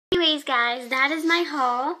anyways, guys, that is my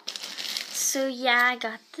haul. So yeah, I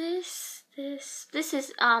got this. This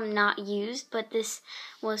is not used, but this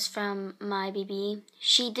was from my baby.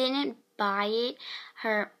 She didn't buy it.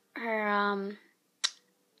 Her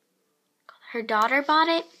daughter bought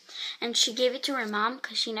it, and she gave it to her mom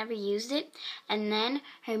because she never used it. And then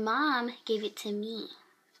her mom gave it to me.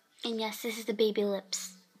 And yes, this is the baby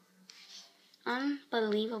lips.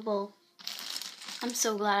 Unbelievable. I'm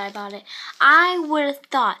so glad I bought it. I would have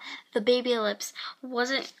thought the baby lips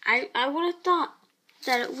wasn't, I would have thought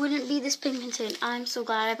that it wouldn't be this pigmented. I'm so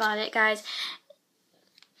glad I bought it, guys.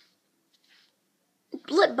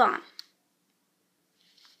 Lip balm.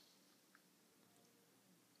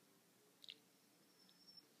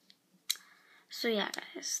 So yeah,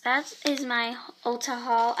 guys, that is my ULTA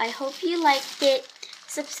haul. I hope you liked it.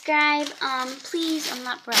 Subscribe, please. I'm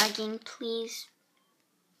not bragging, please.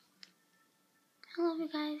 I love you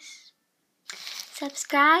guys.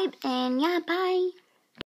 Subscribe, and yeah, bye.